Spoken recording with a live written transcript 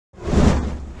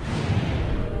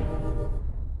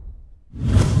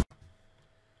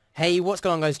Hey, what's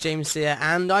going on guys, James here,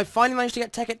 and I finally managed to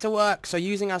get Tekkit to work. So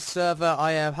using our server,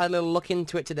 I have had a little look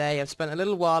into it today. I've spent a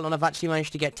little while and I've actually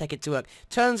managed to get Tekkit to work.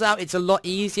 Turns out it's a lot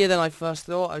easier than I first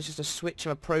thought. It was just a switch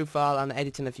of a profile and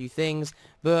editing a few things.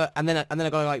 And then I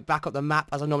got to like back up the map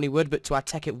as I normally would, but to our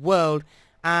Tekkit world.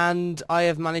 And I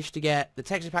have managed to get the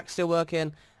texture pack still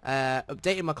working,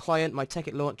 updated my client, my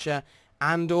Tekkit launcher,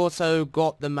 and also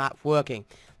got the map working.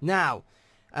 Now,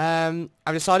 I've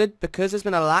decided, because there's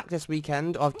been a lack this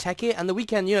weekend of Tekkit, and the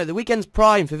weekend, you know, the weekend's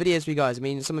prime for videos for you guys. I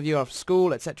mean, some of you are off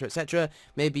school, etc, etc.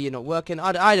 Maybe you're not working.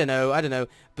 I don't know.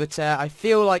 But I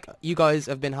feel like you guys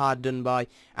have been hard done by.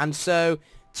 And so,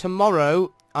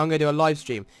 tomorrow, I'm going to do a live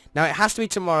stream. Now, it has to be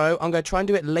tomorrow. I'm going to try and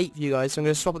do it late for you guys, so I'm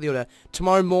going to swap up the order.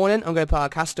 Tomorrow morning, I'm going to put our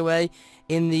Castaway.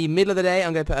 In the middle of the day,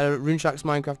 I'm going to put a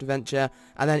RunesharkMinecraft adventure.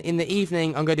 And then in the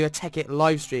evening, I'm going to do a Tekkit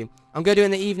live stream. I'm going to do it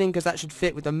in the evening because that should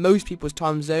fit with the most people's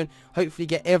time zone. Hopefully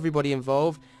get everybody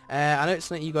involved. I know it's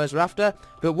something you guys are after.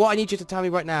 But what I need you to tell me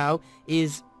right now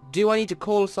is, do I need to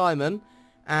call Simon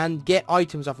and get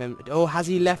items off him? Or has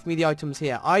he left me the items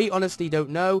here? I honestly don't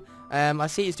know. I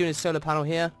see he's doing his solar panel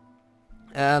here.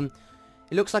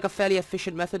 It looks like a fairly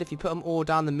efficient method if you put them all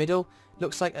down the middle.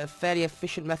 Looks like a fairly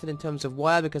efficient method in terms of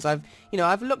wire, because I've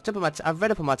looked up on I've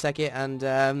read up on my Tekkit,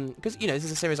 and because this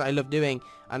is a series that I love doing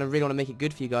and I really want to make it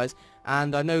good for you guys.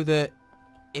 And I know that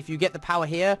if you get the power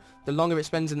here, the longer it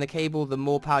spends in the cable, the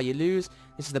more power you lose.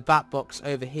 This is the bat box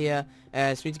over here,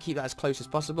 so we need to keep that as close as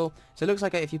possible. So it looks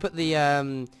like if you put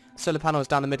the solar panels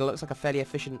down the middle, it looks like a fairly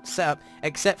efficient setup,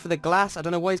 except for the glass. I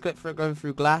don't know why he's going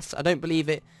through glass. I don't believe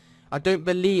it. I'm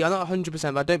not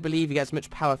 100%, but I don't believe you get as much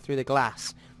power through the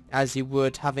glass as you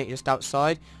would having it just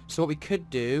outside. So what we could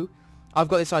do, I've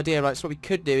got this idea, right? So what we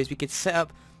could do is we could set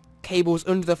up cables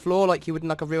under the floor like you would in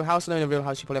like a real house. I know in a real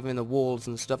house you probably have them in the walls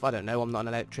and stuff. I don't know, I'm not an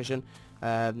electrician,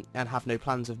 and have no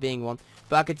plans of being one.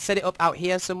 But I could set it up out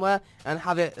here somewhere and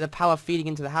have the power feeding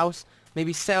into the house.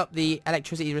 Maybe set up the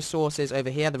electricity resources over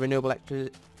here, the renewable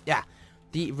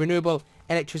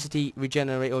electricity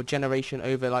generation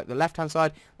over like the left hand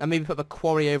side, and maybe put a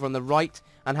quarry over on the right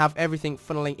and have everything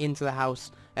funneling into the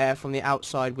house from the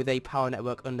outside with a power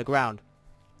network underground.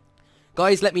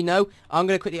 Guys, let me know. I'm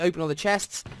going to quickly open all the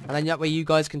chests, and then that way you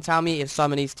guys can tell me if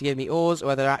Simon needs to give me ores, or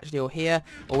whether they're actually all here,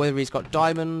 or whether he's got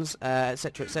diamonds,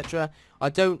 etc, etc. I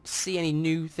don't see any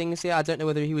new things here. I don't know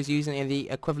whether he was using any of the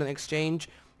equivalent exchange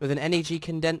with an energy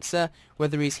condenser,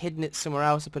 whether he's hidden it somewhere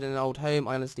else or put it in an old home.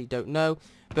 I honestly don't know.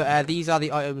 But these are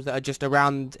the items that are just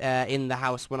around in the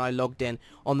house when I logged in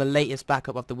on the latest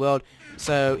backup of the world.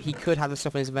 So he could have the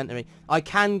stuff in his inventory. I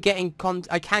can get in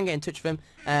touch with him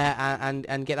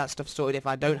and get that stuff sorted if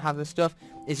I don't have the stuff.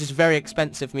 It's just very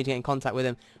expensive for me to get in contact with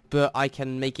him, but I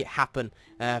can make it happen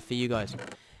for you guys.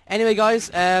 Anyway, guys,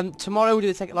 tomorrow we'll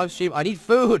do the Tekkit live stream. I need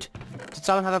food. Did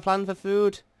Simon have a plan for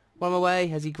food while I'm away?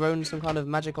 Has he grown some kind of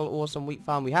magical, awesome wheat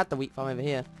farm? We had the wheat farm over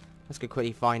here. Let's go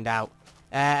quickly find out.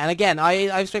 And again,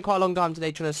 I've spent quite a long time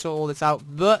today trying to sort all this out,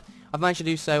 but I've managed to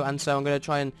do so, and so I'm going to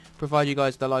try and provide you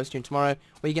guys the live stream tomorrow,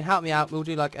 where you can help me out. We'll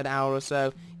do like an hour or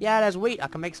so. Yeah, there's wheat. I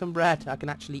can make some bread. I can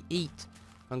actually eat.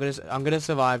 I'm gonna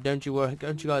survive. Don't you worry.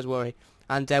 Don't you guys worry.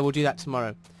 And we'll do that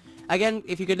tomorrow. Again,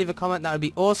 if you could leave a comment, that would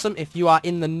be awesome. If you are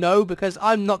in the know, because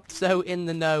I'm not so in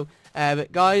the know.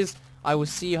 But guys, I will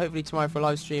see you hopefully tomorrow for a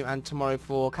live stream, and tomorrow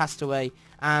for Castaway,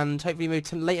 and hopefully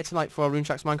maybe later tonight for a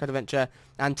RunesharkMinecraft adventure,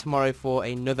 and tomorrow for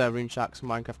another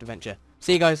RunesharkMinecraft adventure.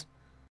 See you guys.